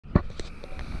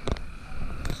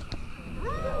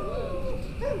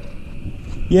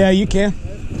Yeah, you can.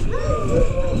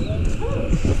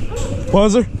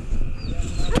 Was there?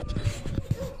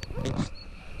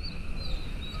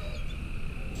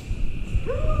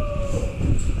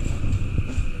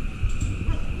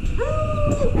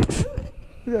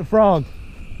 Look at that frog.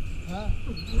 Huh?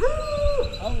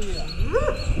 Oh yeah.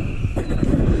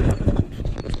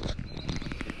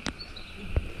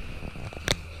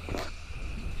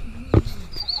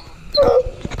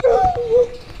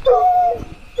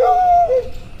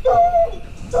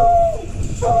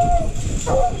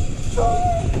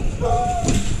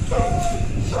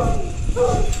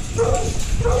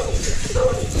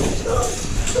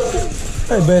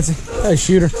 Hey, Betsy. Hey,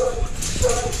 Shooter.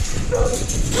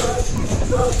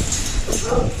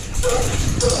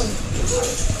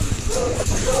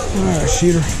 All right,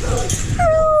 Shooter.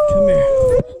 Come here.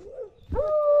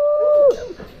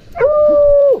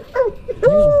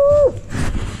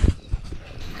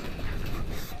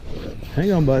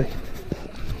 Hang on, buddy.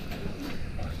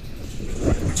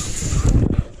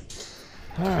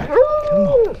 All right, come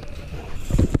on.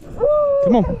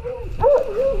 Come on.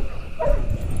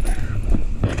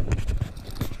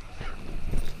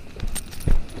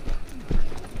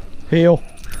 Heel.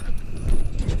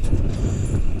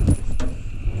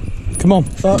 Come on,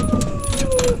 up.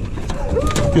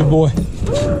 Good boy.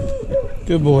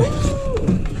 Good boy.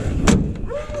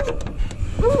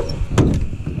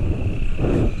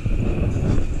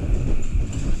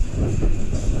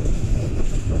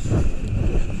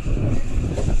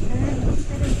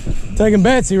 Taking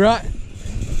Betsy, right?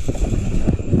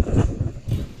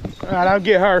 All right, I'll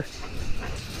get her.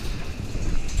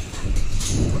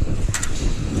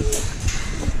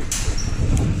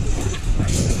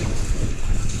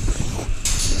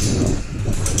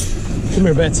 Come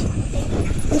here, Betsy.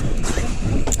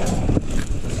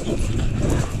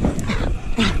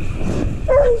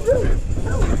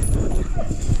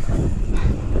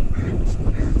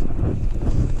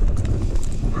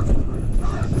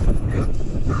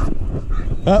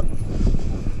 Up.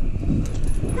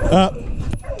 Up.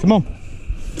 Come on.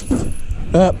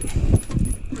 Up.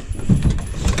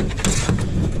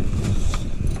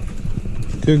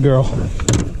 Good girl.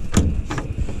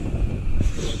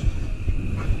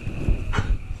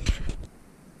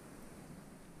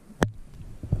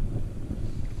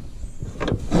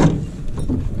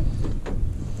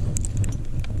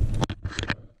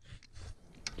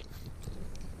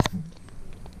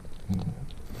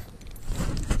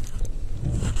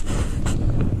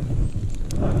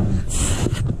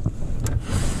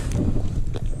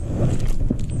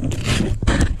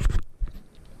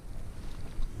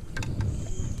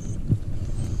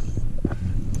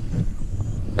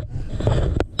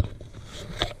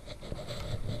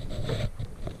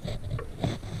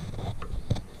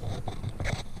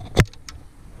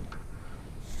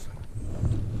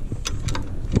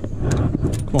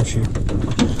 Come on, shoot.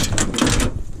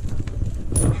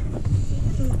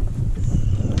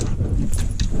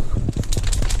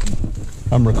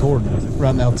 I'm recording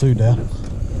right now too, Dad.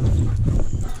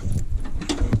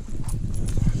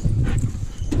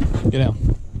 Get down.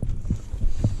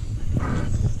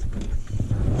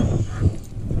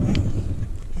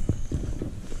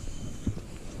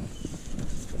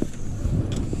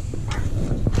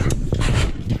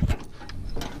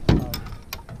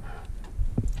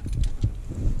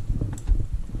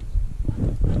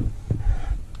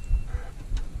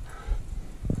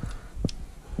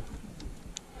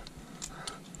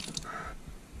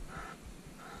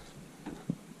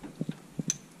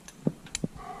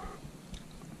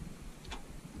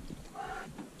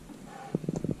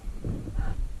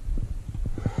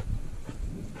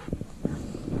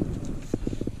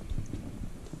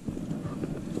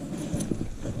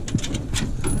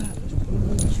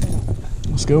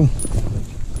 Let's go.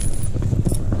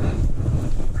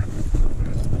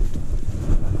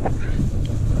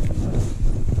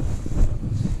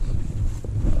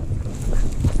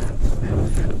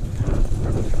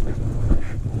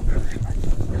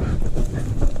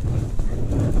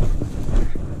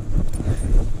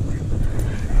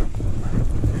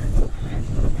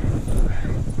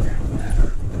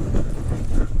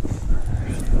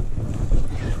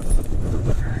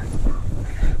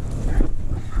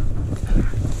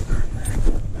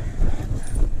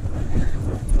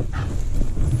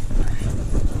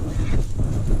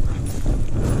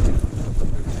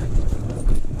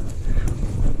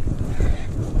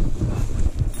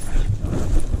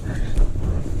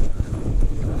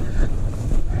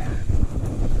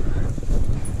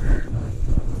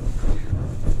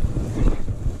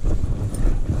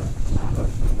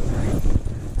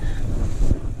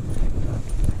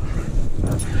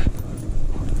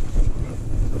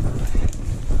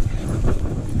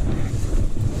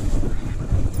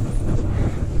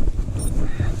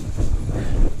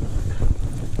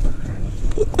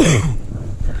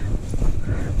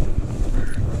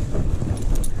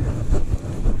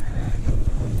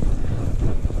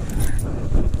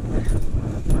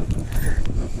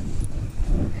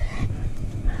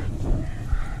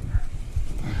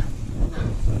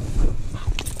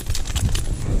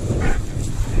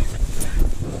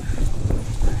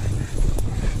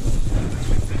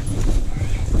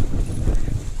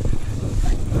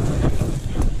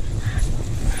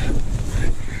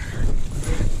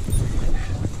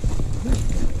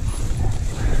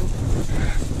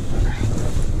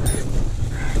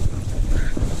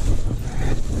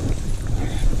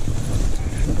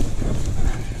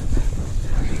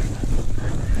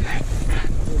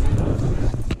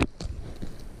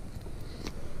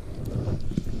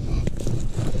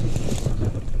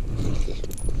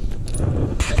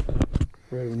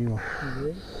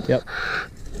 ready? Yep.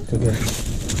 Go get it.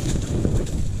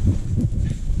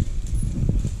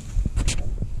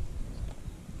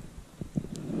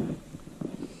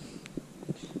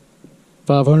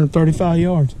 $535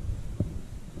 yards.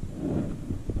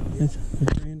 It's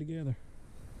ran together.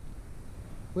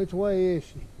 Which way is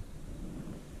she?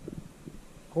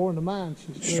 According to mine,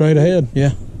 she's Straight ahead,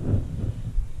 yeah.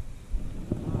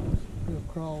 Go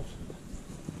across.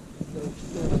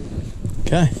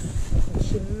 Okay.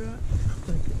 That's it, right? I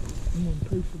think I'm gonna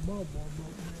piece of barbed wire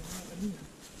broken down right here.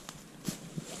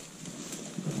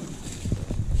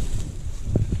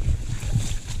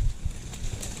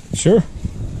 Sure.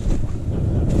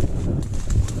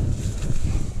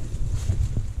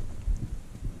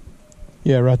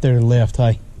 Yeah, right there to the left,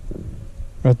 hey.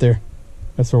 Right there.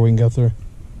 That's where we can go through.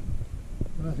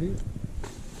 Right here.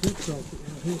 Keep across it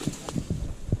right here.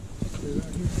 See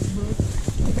right here, bud?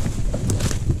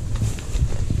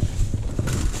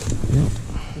 Yeah.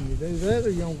 Can you do that or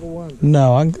you gonna go under?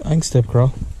 No, I can step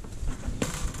across.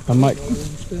 I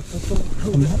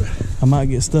might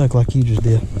get stuck like you just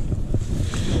did.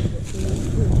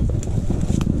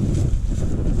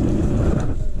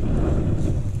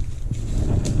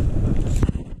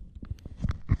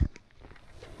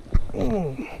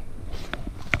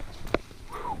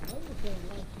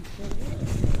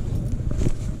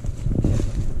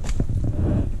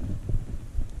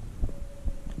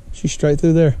 She's straight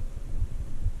through there.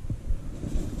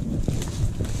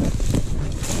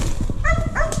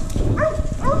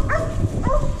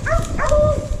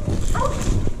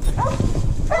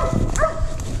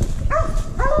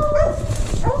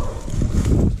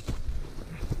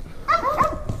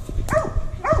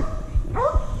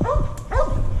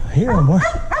 I hear them. Where?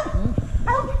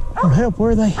 Lord help,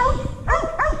 where are they?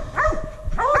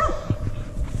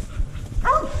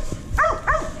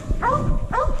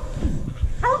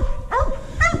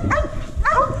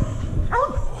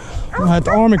 We're gonna have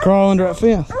to army crawl under that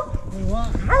fence. So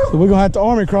we're gonna have to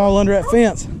army crawl under that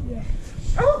fence.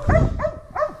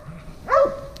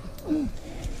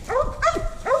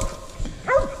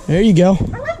 There you go.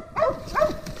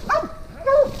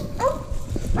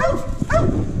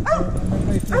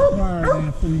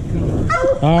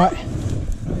 All right.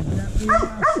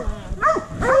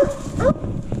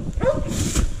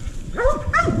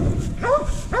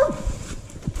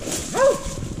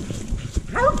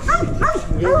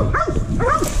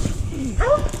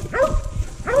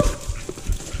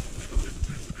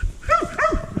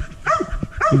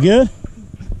 You good?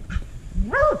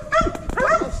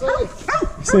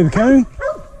 See the coon?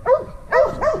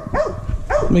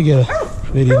 Let me get a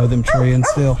video of them treeing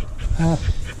still. Yeah.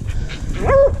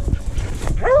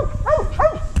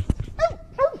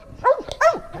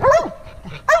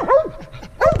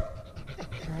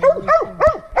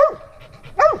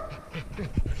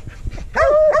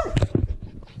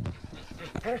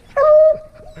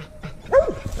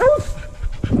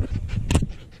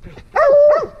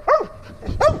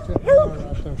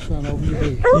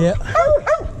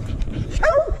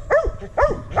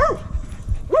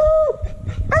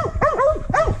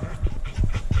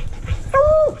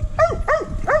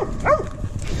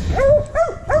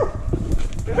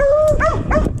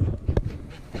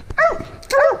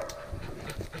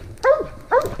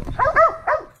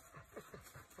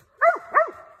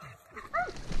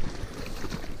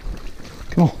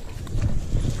 Come on.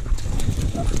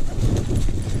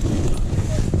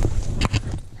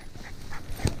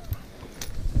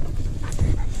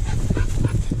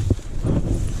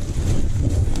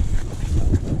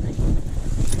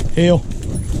 Heel.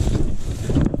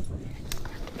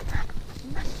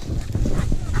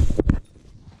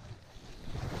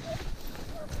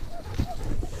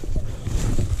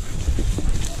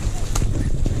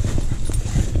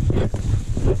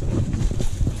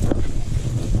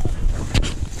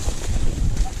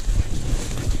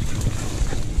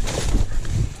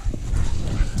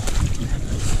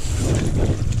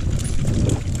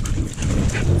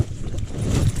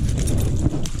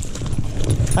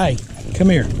 Hey, come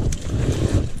here.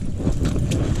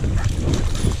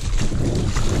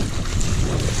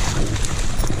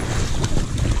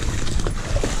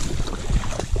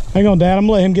 Hang on, Dad. I'm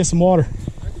gonna let him get some water.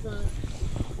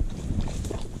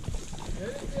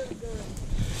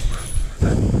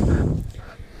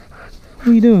 What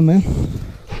are you doing, man?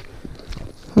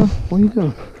 Huh? What are you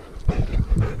doing?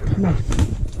 Come on.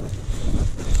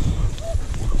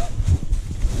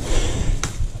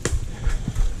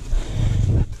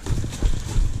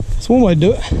 That's one way to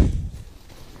do it.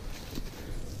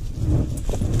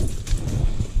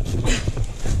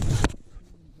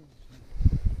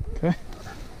 Okay.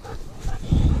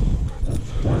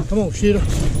 Come on, Shooter.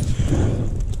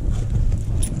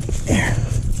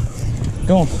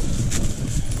 Go on.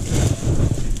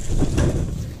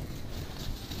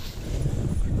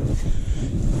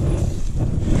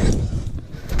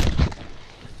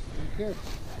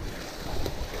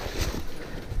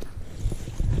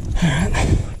 Alright,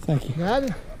 thank you. Got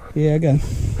it? Yeah, I got him.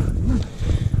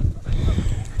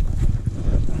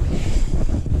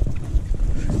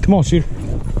 Come on, Shooter.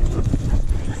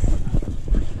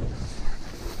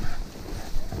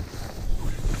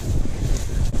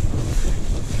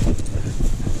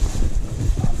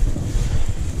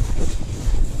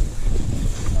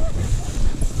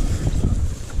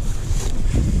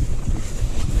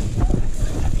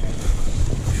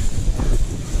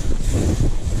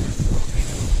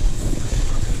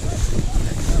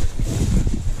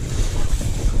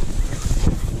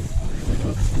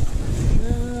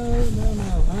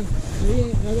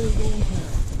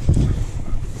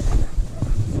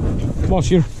 Come on,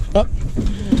 Shooter. Up.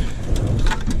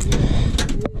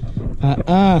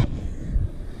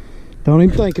 Don't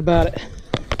even think about it.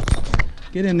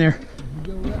 Get in there.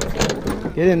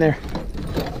 Get in there.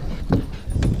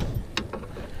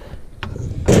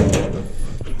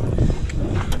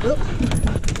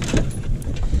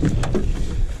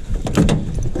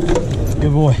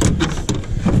 Good boy.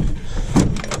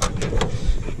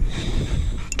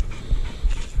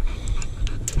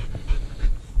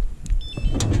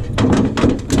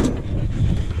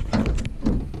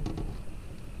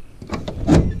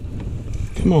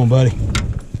 Come on, buddy.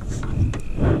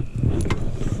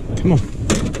 Come on.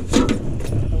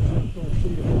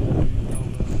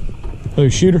 Oh,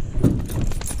 Shooter.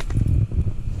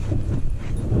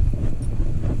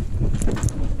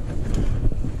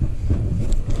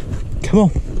 Come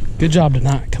on. Good job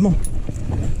tonight. Come on.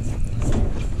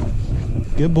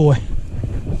 Good boy.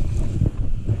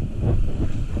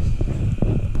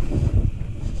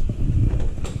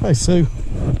 Hey, Sue.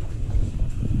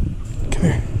 Come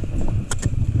here.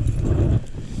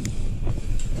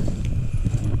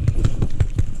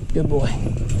 Good boy.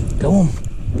 Go on.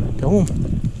 Go on.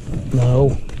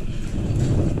 No.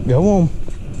 Go on.